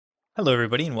Hello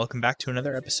everybody and welcome back to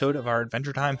another episode of our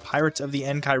Adventure Time Pirates of the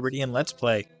Enchiridion Let's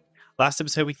Play. Last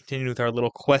episode we continued with our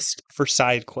little quest for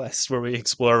side quests where we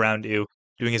explore around EU,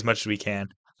 doing as much as we can.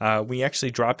 We actually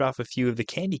dropped off a few of the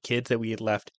candy kids that we had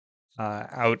left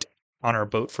out on our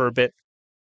boat for a bit,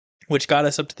 which got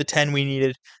us up to the 10 we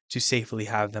needed to safely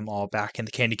have them all back in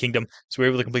the Candy Kingdom. So we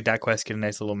were able to complete that quest, get a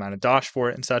nice little amount of dosh for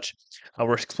it and such.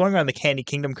 We're exploring around the Candy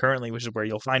Kingdom currently, which is where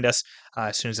you'll find us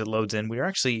as soon as it loads in. We are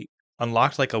actually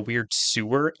unlocked like a weird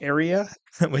sewer area,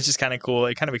 which is kind of cool.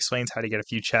 It kind of explains how to get a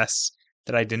few chests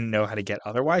that I didn't know how to get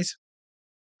otherwise.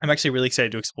 I'm actually really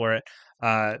excited to explore it.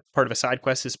 Part of a side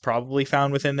quest is probably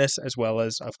found within this, as well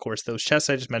as, of course, those chests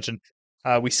I just mentioned.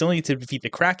 We still need to defeat the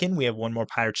Kraken. We have one more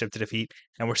pirate ship to defeat,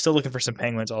 and we're still looking for some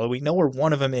penguins, although we know where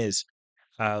one of them is,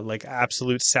 like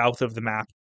absolute south of the map.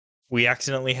 We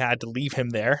accidentally had to leave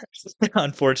him there,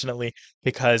 unfortunately,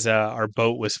 because our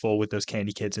boat was full with those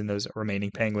candy kids and those remaining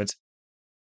penguins.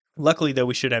 Luckily, though,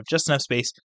 we should have just enough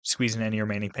space to squeeze in any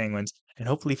remaining penguins and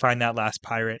hopefully find that last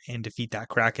pirate and defeat that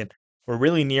Kraken. We're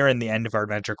really nearing the end of our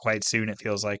adventure quite soon, it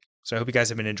feels like. So I hope you guys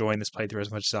have been enjoying this playthrough as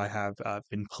much as I have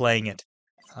been playing it.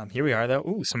 Here we are, though.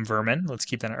 Ooh, some vermin. Let's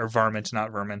keep that, or varmint,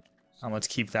 not vermin. Let's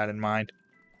keep that in mind.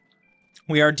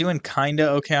 We are doing kinda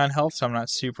okay on health, so I'm not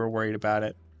super worried about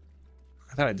it.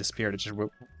 I thought I disappeared. It just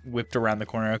whipped around the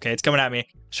corner. Okay, it's coming at me. I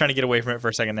was trying to get away from it for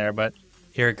a second there, but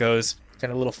here it goes. Got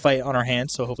a little fight on our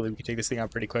hands, so hopefully we can take this thing out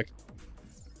pretty quick.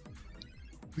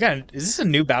 Is this a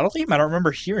new battle theme? I don't remember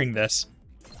hearing this.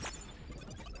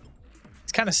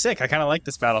 It's kind of sick. I kind of like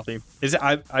this battle theme.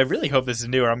 I really hope this is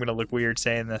new, or I'm going to look weird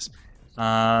saying this.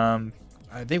 Are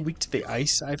they weak to the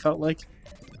ice, I felt like?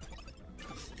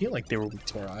 I feel like they were weak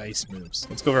to our ice moves.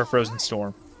 Let's go for a Frozen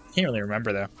Storm. Can't really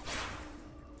remember, though.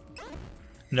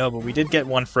 No, but we did get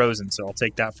one frozen, so I'll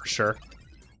take that for sure.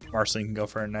 Marceline can go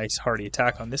for a nice hearty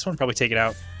attack on this one. Probably take it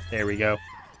out. There we go.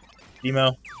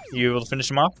 Emo, you able to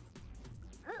finish him off?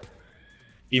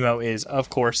 Emo is, of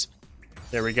course.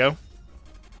 There we go.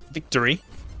 Victory.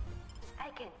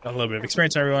 Got a little bit of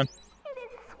experience on everyone.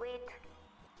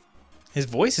 His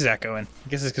voice is echoing. I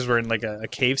guess it's because we're in like a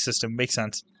cave system. Makes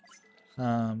sense.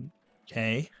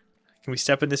 Okay. Can we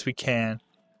step in this? We can.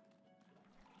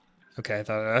 Okay, I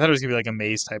thought it was gonna be like a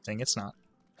maze type thing. It's not.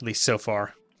 At least so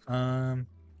far.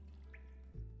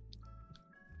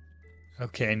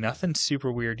 Okay, nothing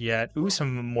super weird yet. Ooh,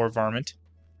 some more varmint.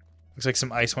 Looks like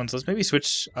some ice ones. Let's maybe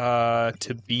switch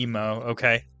to BMO.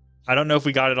 Okay. I don't know if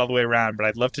we got it all the way around, but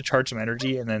I'd love to charge some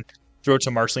energy and then throw it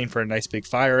to Marceline for a nice big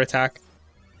fire attack.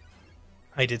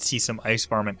 I did see some ice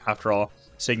varmint after all.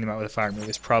 Setting them out with a fire move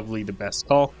is probably the best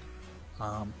call.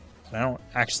 I don't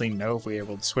actually know if we were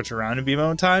able to switch around in BMO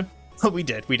in time. But we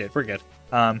did. We're good.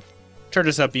 Charge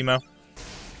us up, BMO.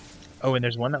 Oh, and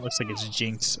there's one that looks like it's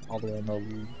Jinx all the way on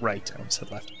the right. I almost said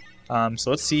left.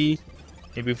 So let's see.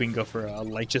 Maybe if we can go for a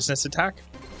Righteousness attack.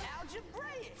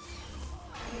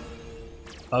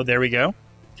 Oh, there we go.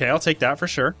 Okay, I'll take that for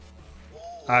sure.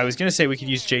 I was going to say we could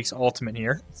use Jake's ultimate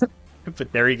here.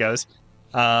 But there he goes.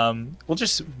 We'll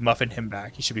just muffin him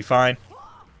back. He should be fine.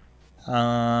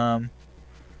 There's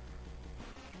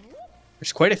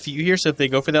quite a few here, so if they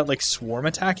go for that like swarm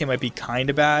attack, it might be kind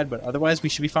of bad, but otherwise we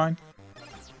should be fine.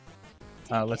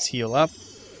 Let's heal up.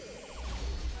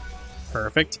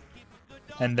 Perfect.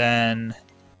 And then...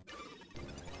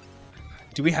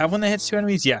 do we have one that hits 2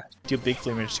 enemies? Yeah. Deal big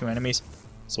flame damage to 2 enemies.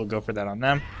 So we'll go for that on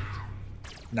them.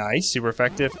 Nice. Super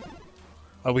effective.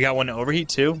 Oh, we got one to overheat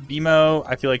too. BMO,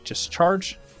 I feel like just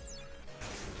charge.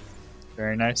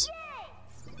 Very nice.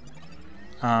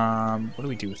 What do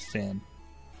we do with Finn?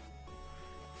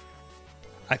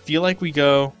 I feel like we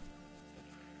go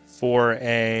for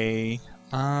a...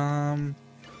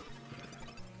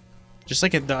 just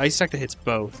like the ice attack that hits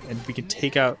both, and we can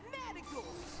take out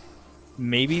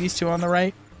maybe these two on the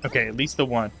right. Okay, at least the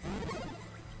one.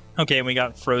 Okay, and we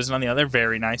got Frozen on the other.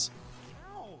 Very nice.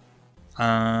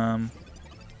 I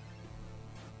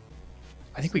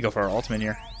think we go for our ultimate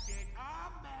here.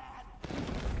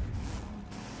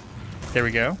 There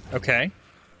we go. Okay.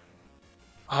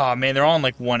 Oh man, they're all on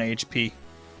like 1 HP.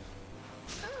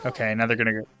 Okay, now they're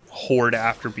gonna horde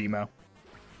after BMO.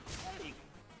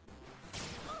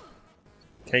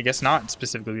 Okay, guess not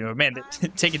specifically BMO. Man,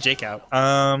 take a Jake out.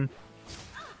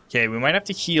 Okay, we might have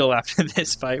to heal after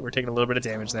this fight. We're taking a little bit of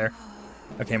damage there.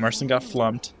 Okay, Marceline got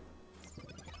flumped.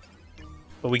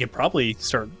 But we could probably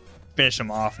start finish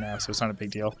him off now, so it's not a big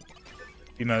deal.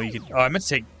 BMO, you could... oh, I meant to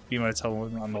take BMO to tell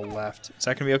him on the left. Is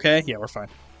that going to be okay? Yeah, we're fine.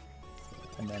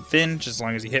 And then Finn, just as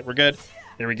long as he hit, we're good.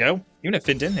 There we go. Even if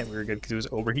Finn didn't hit, we were good because it was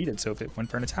overheated, so if it went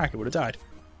for an attack, it would have died.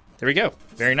 There we go.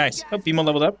 Very nice. Oh, BMO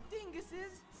leveled up.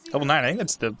 Level 9. I think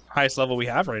that's the highest level we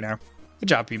have right now. Good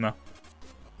job, Bimo.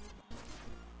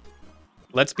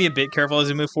 Let's be a bit careful as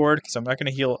we move forward, because I'm not going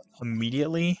to heal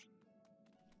immediately.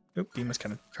 Oop, Bimo's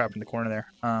kind of trapped in the corner there.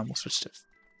 We'll switch to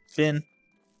Finn.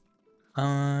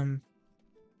 Okay,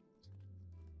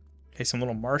 some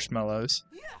little marshmallows.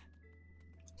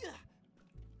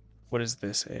 What is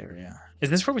this area? Is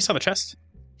this where we saw the chest?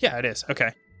 Yeah, it is. Okay.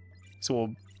 So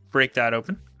we'll break that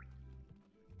open.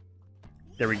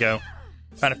 There we go.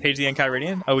 Found a page of the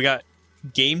Enchiridion. Oh, we got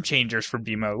game changers for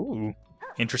Bimo. Ooh,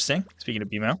 interesting. Speaking of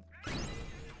Bimo.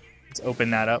 Let's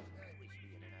open that up.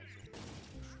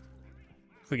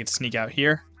 We can sneak out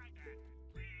here.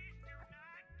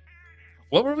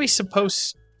 What were we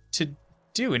supposed to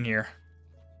do in here?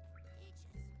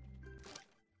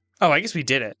 Oh, I guess we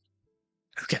did it.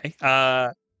 Okay.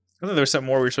 I thought there was something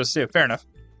more we were supposed to do. Fair enough.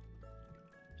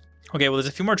 Okay, well, there's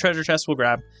a few more treasure chests we'll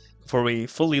grab before we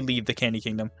fully leave the Candy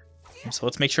Kingdom. So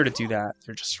let's make sure to do that.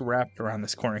 They're just wrapped around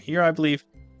this corner here, I believe.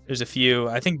 There's a few.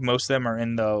 I think most of them are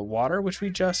in the water, which we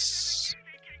just...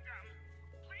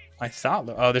 I thought...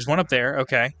 Oh, there's one up there.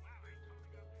 Okay.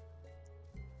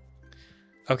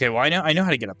 Okay, well, I know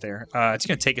how to get up there. It's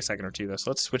going to take a second or two, though.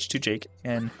 So let's switch to Jake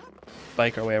and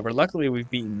bike our way over. Luckily, we've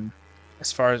beaten,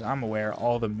 as far as I'm aware,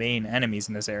 all the main enemies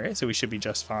in this area, so we should be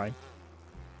just fine.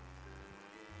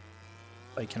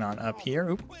 Biking on up here.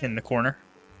 Oop, in the corner.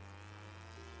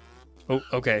 Oh,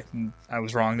 okay. I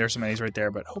was wrong. There's some enemies right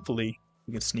there, but hopefully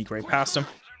we can sneak right past them.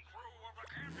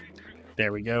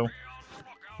 There we go.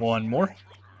 One more.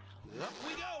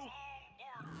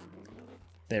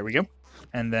 There we go.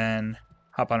 And then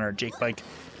hop on our Jake bike.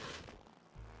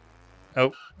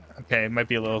 Oh, okay. It might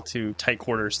be a little too tight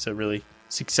quarters to really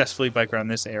successfully bike around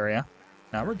this area.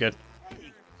 Now we're good.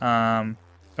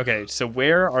 Okay, so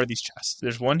where are these chests?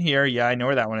 There's one here. Yeah, I know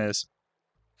where that one is.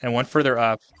 And one further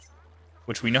up,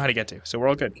 which we know how to get to. So we're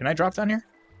all good. Can I drop down here?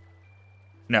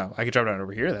 No, I could drop down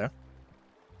over here, though.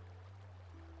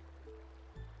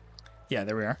 Yeah,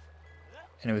 there we are.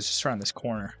 And it was just around this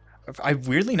corner.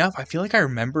 Weirdly enough, I feel like I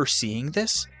remember seeing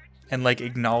this and, like,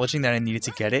 acknowledging that I needed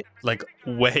to get it, like,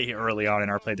 way early on in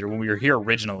our playthrough when we were here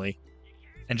originally.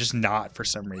 And just not for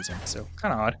some reason. So,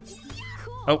 kind of odd.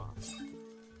 Oh.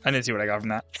 I didn't see what I got from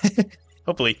that.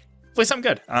 Hopefully something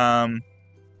good.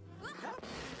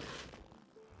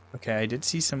 Okay, I did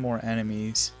see some more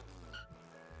enemies.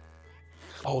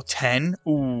 Oh, 10?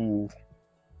 Ooh.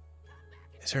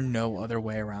 Is there no other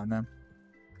way around them?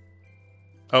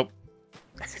 Oh.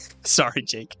 Sorry,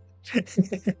 Jake.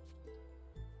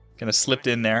 Gonna slipped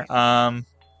in there.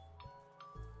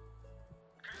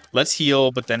 Let's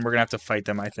heal, but then we're gonna have to fight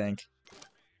them, I think.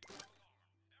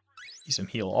 Use some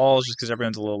heal alls just because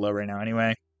everyone's a little low right now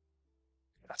anyway.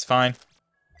 That's fine.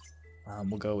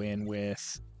 We'll go in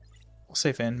with... We'll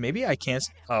save in. Maybe I can't...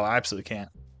 Oh, I absolutely can't.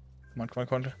 Come on, come on,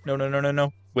 come on. No, no, no, no, no.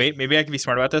 Wait, maybe I can be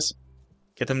smart about this.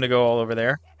 Get them to go all over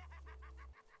there.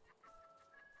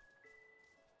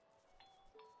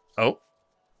 Oh.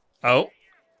 Oh.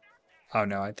 Oh,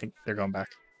 no, I think they're going back.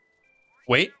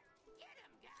 Wait.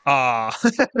 Ah,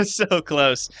 so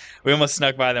close. We almost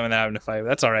snuck by them without having to fight.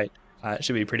 That's all right. It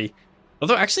should be pretty...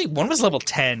 Although, actually, one was level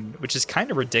 10, which is kind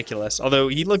of ridiculous. Although,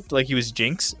 he looked like he was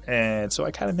Jinx, and so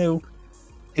I kind of knew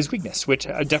his weakness, which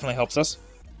definitely helps us.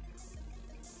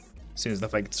 As soon as the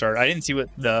fight gets started. I didn't see what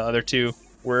the other two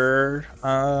were.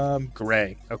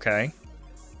 Gray. Okay.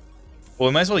 Well,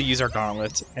 we might as well use our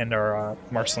Gauntlet and our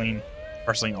Marceline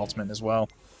ultimate as well.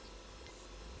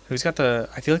 Who's got the...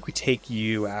 I feel like we take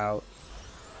you out.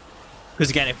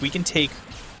 Because, again, if we can take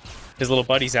his little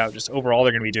buddies out, just overall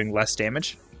they're going to be doing less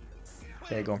damage.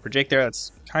 Okay, going for Jake there.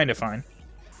 That's kind of fine.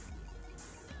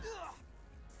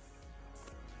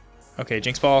 Okay,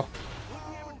 Jinx Ball.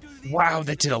 Wow,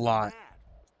 that did a lot.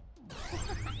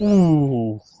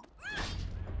 Ooh.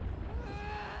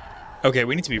 Okay,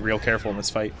 we need to be real careful in this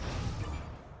fight.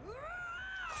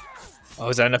 Oh,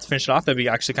 is that enough to finish it off? That'd be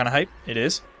actually kind of hype. It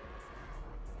is.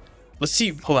 Let's see.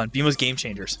 Hold on. Bimo's Game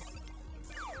Changers.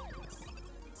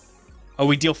 Oh,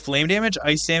 we deal flame damage,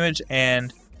 ice damage,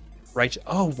 and...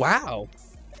 Oh, wow.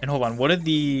 And hold on. What did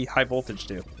the high voltage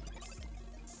do?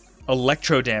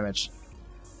 Electro damage.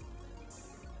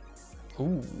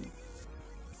 Ooh.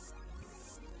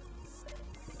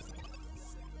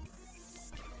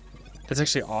 That's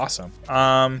actually awesome.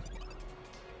 I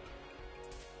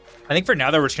think for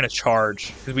now, though, we're just going to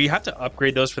charge. Because we have to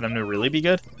upgrade those for them to really be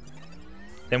good.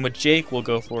 Then with Jake, we'll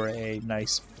go for a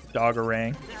nice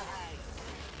Doggerang.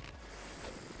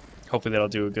 Hopefully that'll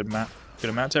do a good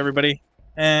amount to everybody.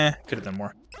 Could have done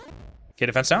more. Okay,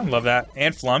 defense down. Love that.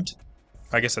 And flumped.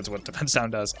 I guess that's what defense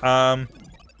down does. Sort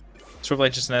of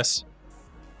righteousness.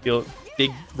 Deal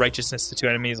big righteousness to two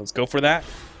enemies. Let's go for that.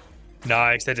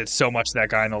 Nice. That did so much to that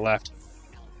guy on the left.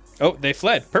 Oh, they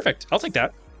fled. Perfect. I'll take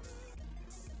that.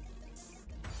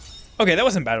 Okay, that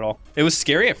wasn't bad at all. It was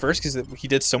scary at first because he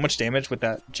did so much damage with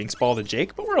that Jinx Ball to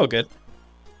Jake, but we're all good.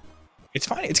 It's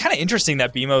fine. It's kind of interesting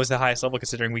that BMO is the highest level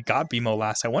considering we got BMO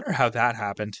last. I wonder how that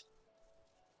happened.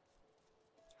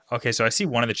 Okay, so I see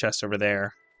one of the chests over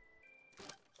there.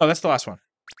 Oh, that's the last one.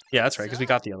 Yeah, that's right, because we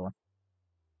got the other one.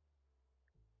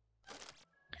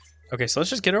 Okay, so let's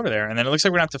just get over there. And then it looks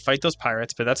like we're going to have to fight those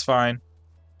pirates, but that's fine.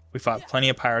 We fought plenty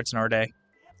of pirates in our day.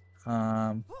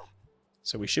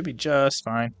 So we should be just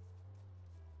fine.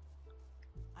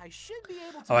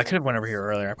 Oh, I could have went over here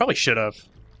earlier. I probably should have.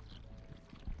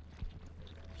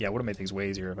 Yeah, it would have made things way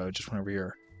easier if I just went over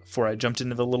here before I jumped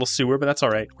into the little sewer, but that's all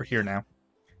right. We're here now.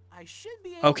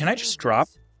 Oh, can I just drop?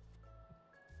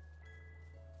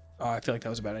 Oh, I feel like that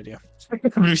was a bad idea. I'm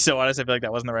gonna be so honest, I feel like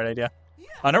that wasn't the right idea.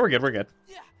 Oh, no, we're good, we're good.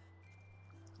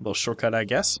 A little shortcut, I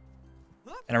guess.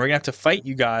 And are we gonna have to fight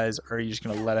you guys, or are you just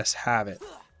gonna let us have it?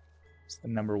 It's the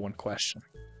 #1 question.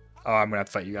 Oh, I'm gonna have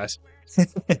to fight you guys.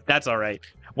 That's all right.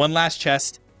 One last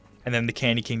chest, and then the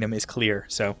Candy Kingdom is clear,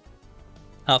 so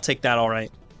I'll take that all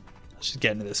right. Let's just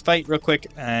get into this fight real quick.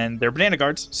 And they're banana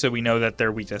guards, so we know that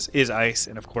their weakness is ice.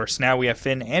 And of course, now we have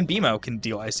Finn and BMO can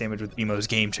deal ice damage with BMO's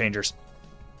Game Changers.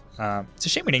 It's a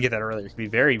shame we didn't get that earlier. It could be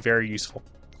very, very useful.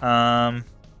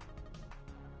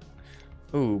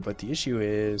 Ooh, but the issue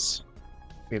is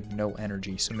we have no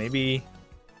energy, so maybe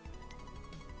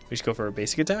we just go for a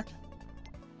basic attack?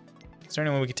 Is there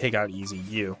anyone we could take out easy?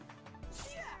 You.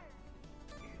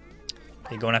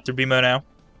 Okay, going after BMO now.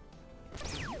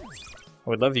 I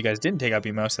would love if you guys didn't take out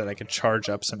BMO so that I could charge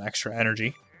up some extra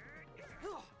energy.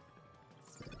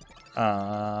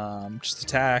 Just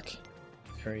attack.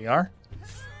 There we are.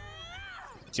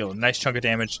 Deal a nice chunk of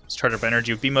damage. Let's charge up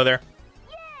energy with BMO there.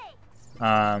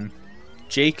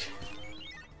 Jake.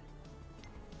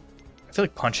 I feel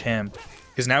like punch him.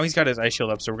 Because now he's got his ice shield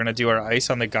up, so we're going to do our ice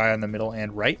on the guy on the middle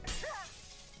and right.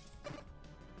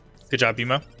 Good job,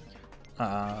 BMO.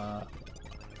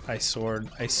 Ice sword.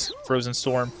 Ice frozen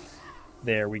storm.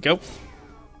 There we go.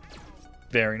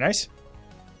 Very nice.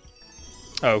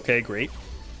 Okay, great.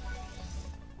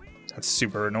 That's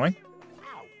super annoying.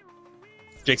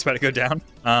 Jake's about to go down.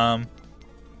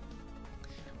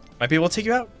 Might be able to take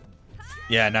you out?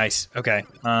 Yeah, nice. Okay.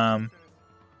 I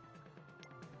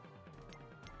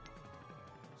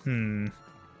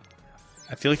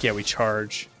feel like, yeah, we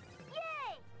charge.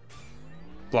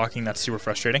 Blocking, that's super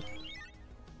frustrating.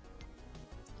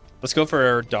 Let's go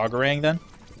for Doggerang then.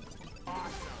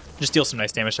 Just deal some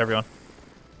nice damage to everyone.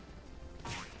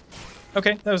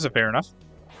 Okay, that was fair enough.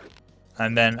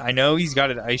 And then I know he's got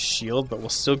an ice shield, but we'll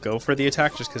still go for the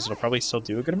attack just because it'll probably still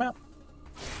do a good amount.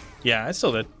 Yeah, it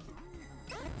still did.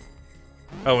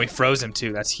 Oh, we froze him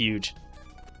too. That's huge.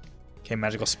 Okay,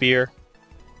 magical spear.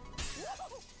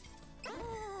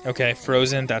 Okay,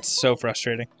 frozen. That's so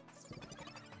frustrating.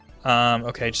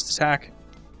 Okay, just attack.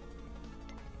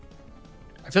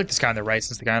 I feel like this guy on the right,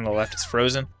 since the guy on the left is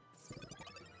frozen.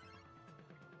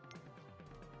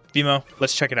 BMO,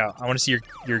 let's check it out. I want to see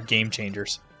your game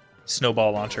changers.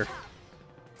 Snowball launcher.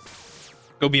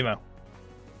 Go BMO.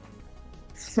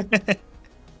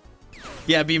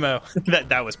 Yeah, BMO.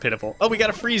 that was pitiful. Oh, we got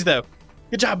a freeze though.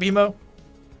 Good job, BMO.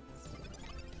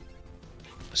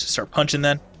 Let's just start punching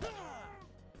then.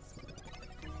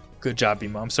 Good job,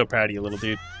 BMO. I'm so proud of you, little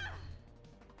dude.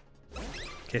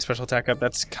 Okay, special attack up.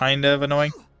 That's kind of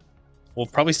annoying. We'll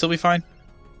probably still be fine.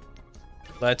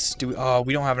 Let's do... Oh,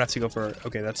 we don't have enough to go for...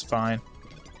 Okay, that's fine.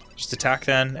 Just attack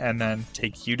then, and then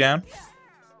take you down.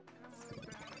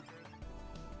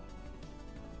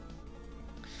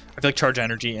 I feel like charge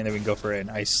energy, and then we can go for an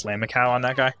Ice Slam a Cow on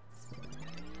that guy.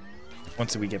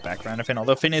 Once we get back around to Finn.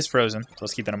 Although Finn is frozen, so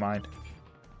let's keep that in mind.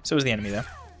 So is the enemy, though.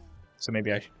 So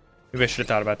maybe I should have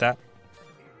thought about that.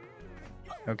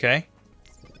 Okay.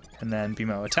 And then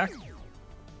BMO attack.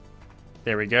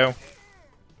 There we go.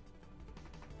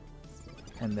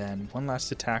 And then one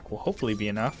last attack will hopefully be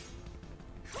enough.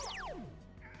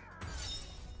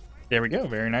 There we go.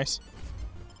 Very nice.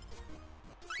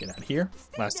 Get out of here.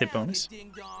 Last hit bonus.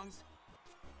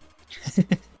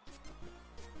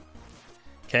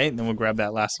 Okay, and then we'll grab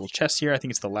that last little chest here. I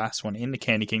think it's the last one in the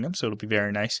Candy Kingdom, so it'll be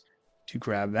very nice to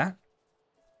grab that.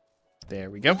 There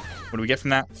we go. What do we get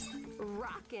from that?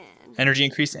 Energy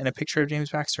increase and a picture of James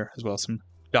Baxter, as well as some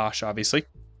dosh, obviously.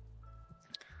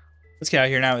 Let's get out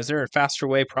of here now. Is there a faster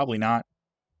way? Probably not.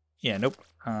 Yeah, nope.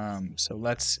 So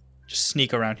let's just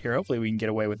sneak around here. Hopefully we can get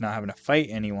away with not having to fight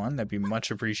anyone. That'd be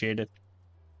much appreciated.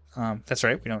 That's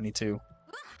right. We don't need to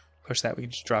push that. We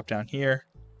can just drop down here.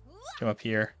 Jump up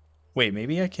here. Wait,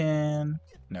 maybe I can...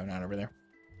 No, not over there.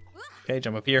 Okay,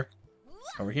 jump up here.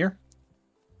 Over here.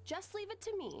 Just leave it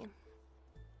to me.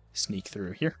 Sneak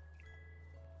through here.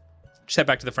 Just head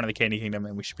back to the front of the Candy Kingdom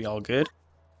and we should be all good.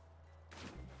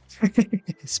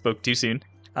 Spoke too soon.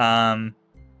 Totally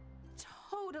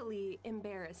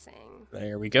embarrassing.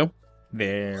 There we go.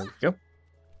 There we go.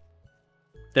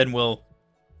 Then we'll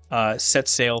set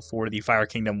sail for the Fire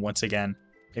Kingdom once again.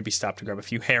 Maybe stop to grab a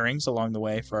few herrings along the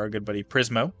way for our good buddy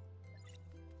Prismo.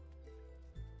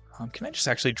 Can I just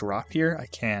actually drop here? I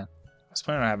can. I was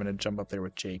planning on having to jump up there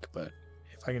with Jake, but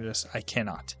if I can just... I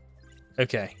cannot.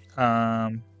 Okay.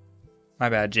 My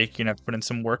bad, Jake. You're going to have to put in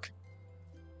some work.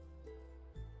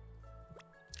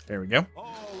 There we go.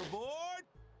 All aboard!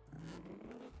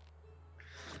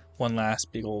 One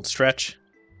last big old stretch.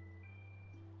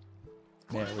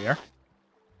 There we are.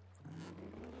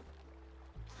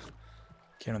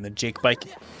 Get on the Jake bike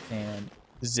and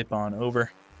zip on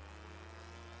over.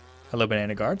 Hello,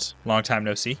 Banana Guards. Long time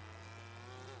no see.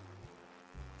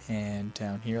 And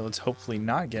down here, let's hopefully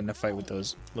not get in a fight with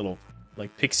those little,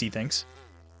 like, pixie things.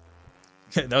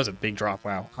 That was a big drop,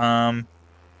 wow.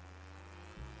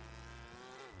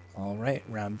 Alright,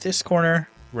 round this corner,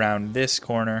 round this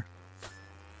corner.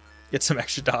 Get some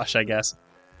extra dosh, I guess.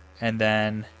 And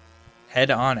then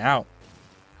head on out.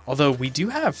 Although we do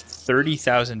have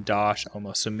 30,000 dosh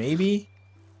almost, so maybe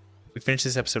we finish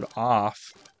this episode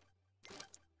off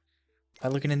by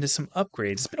looking into some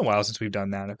upgrades. It's been a while since we've done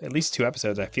that. At least 2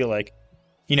 episodes, I feel like.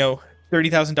 You know,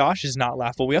 30,000 dosh is not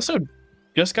laughable. We also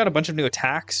just got a bunch of new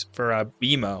attacks for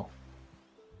BMO.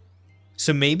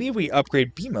 So maybe we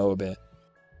upgrade BMO a bit.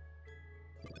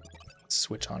 Let's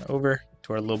switch on over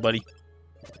to our little buddy.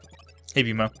 Hey,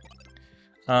 BMO.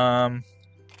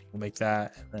 We'll make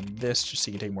that, and then this, just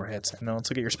so you can take more hits. And then let's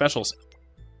look at your specials.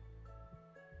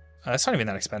 That's not even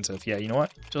that expensive. Yeah, you know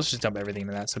what? Let's just dump everything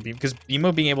into that. So because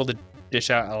BMO being able to dish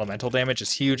out elemental damage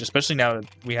is huge, especially now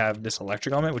that we have this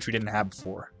electric element, which we didn't have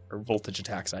before. Or voltage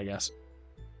attacks, I guess.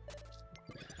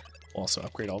 We'll also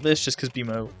upgrade all this, just because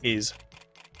BMO is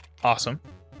awesome.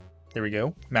 There we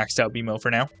go. Maxed out BMO for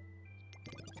now.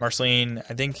 Marceline,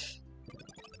 I think...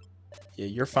 Yeah,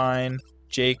 you're fine.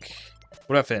 Jake,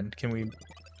 what about Finn? Can we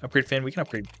upgrade Finn? We can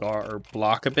upgrade bar or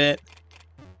block a bit.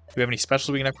 Do we have any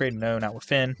specials we can upgrade? No, not with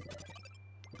Finn.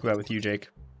 What about with you, Jake?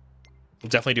 We'll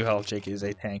definitely do hell if Jake is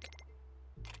a tank.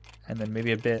 And then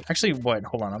maybe a bit... Actually, what?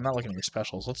 Hold on, I'm not looking at your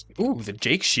specials. Let's... Ooh, the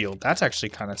Jake shield. That's actually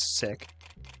kind of sick.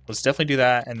 Let's definitely do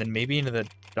that, and then maybe into the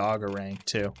dog orang,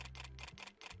 too.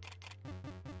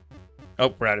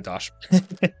 Oh, we're out of dosh.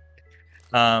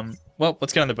 Well,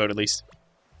 let's get on the boat at least.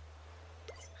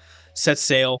 Set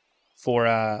sail for,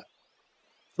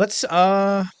 let's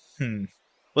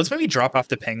maybe drop off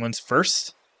the penguins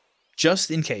first, just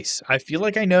in case. I feel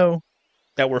like I know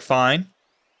that we're fine,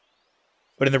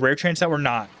 but in the rare chance that we're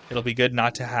not, it'll be good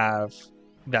not to have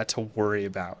that to worry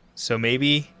about. So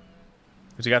maybe,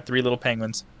 because we got 3 little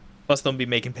penguins, plus they'll be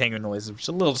making penguin noises, which is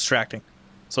a little distracting.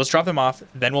 So let's drop them off,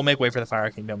 then we'll make way for the Fire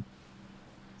Kingdom.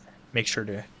 Make sure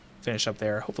to finish up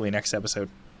there, hopefully next episode.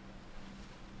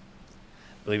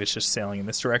 I believe it's just sailing in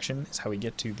this direction is how we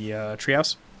get to the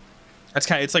treehouse. That's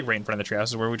kind of, it's like right in front of the treehouse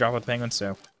is where we drop off the penguins,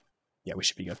 so yeah, we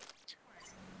should be good.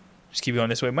 Just keep going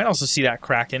this way. We might also see that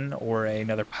Kraken or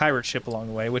another pirate ship along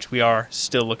the way, which we are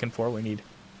still looking for. We need to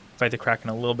fight the Kraken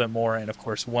a little bit more, and of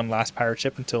course one last pirate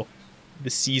ship until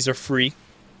the seas are free.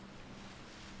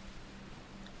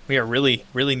 We are really,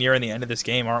 really nearing the end of this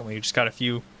game, aren't we? We just got a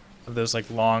few of those like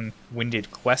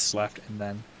long-winded quests left, and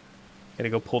then gotta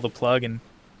go pull the plug and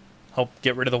help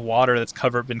get rid of the water that's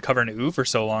been covering ooh for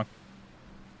so long.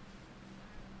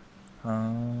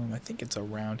 I think it's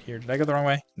around here. Did I go the wrong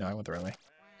way? No, I went the right way.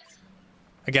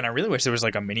 Again, I really wish there was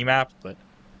like a mini-map, but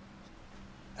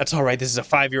that's alright. This is a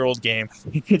 5-year-old game.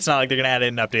 It's not like they're going to add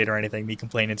in an update or anything. Me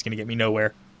complaining is going to get me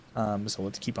nowhere. So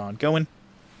let's keep on going.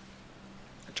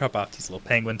 Drop off these little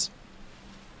penguins.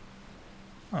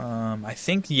 I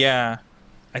think, yeah.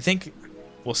 I think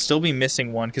we'll still be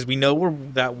missing one, because we know where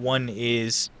that one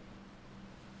is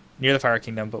near the Fire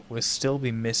Kingdom, but we'll still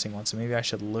be missing one, so maybe I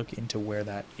should look into where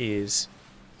that is.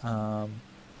 Of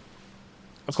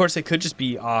course, it could just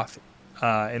be off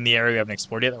in the area we haven't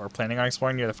explored yet that we're planning on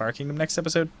exploring near the Fire Kingdom next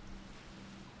episode.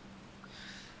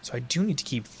 So I do need to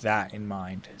keep that in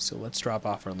mind. So let's drop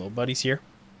off our little buddies here.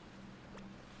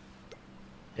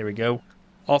 There we go.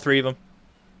 All 3 of them.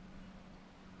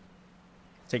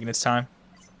 Taking its time.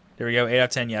 There we go. 8 out of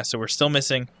 10, yeah. So we're still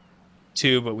missing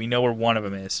 2, but we know where one of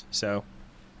them is. So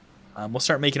we'll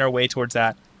start making our way towards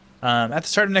that. At the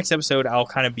start of the next episode, I'll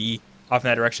kind of be off in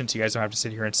that direction, so you guys don't have to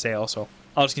sit here and sail. So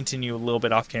I'll just continue a little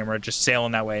bit off camera, just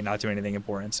sailing that way, not doing anything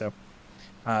important. So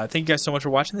Thank you guys so much for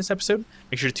watching this episode.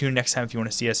 Make sure to tune in next time if you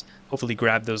want to see us hopefully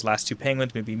grab those last 2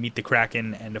 penguins, maybe meet the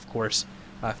Kraken, and of course,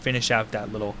 finish out that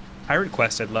little pirate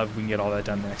quest. I'd love if we can get all that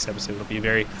done in the next episode. It'll be a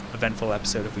very eventful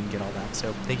episode if we can get all that.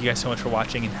 So thank you guys so much for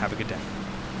watching, and have a good day.